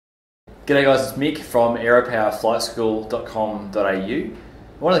G'day guys, it's Mick from aeropowerflightschool.com.au.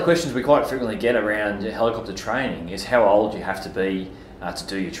 One of the questions we quite frequently get around helicopter training is how old you have to be to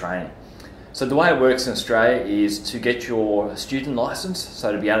do your training. So the way it works in Australia is to get your student licence,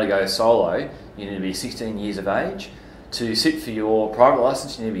 so to be able to go solo, you need to be 16 years of age. To sit for your private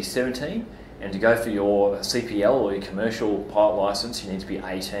licence, you need to be 17, and to go for your CPL or your commercial pilot licence, you need to be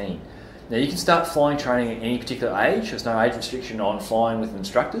 18. Now you can start flying training at any particular age. There's no age restriction on flying with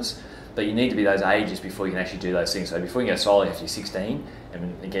instructors, but you need to be those ages before you can actually do those things. So before you go solo, you have to be 16,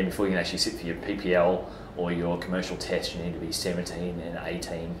 and again, before you can actually sit for your PPL or your commercial test, you need to be 17 and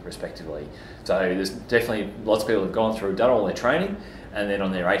 18 respectively. So there's definitely lots of people who've gone through, done all their training, and then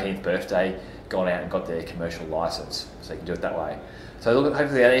on their 18th birthday, gone out and got their commercial licence. So you can do it that way. So look,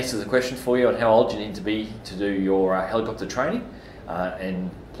 hopefully that answers the question for you on how old you need to be to do your helicopter training. And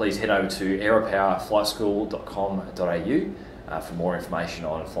please head over to aeropowerflightschool.com.au for more information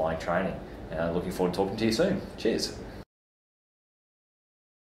on flying training. Looking forward to talking to you soon. Cheers.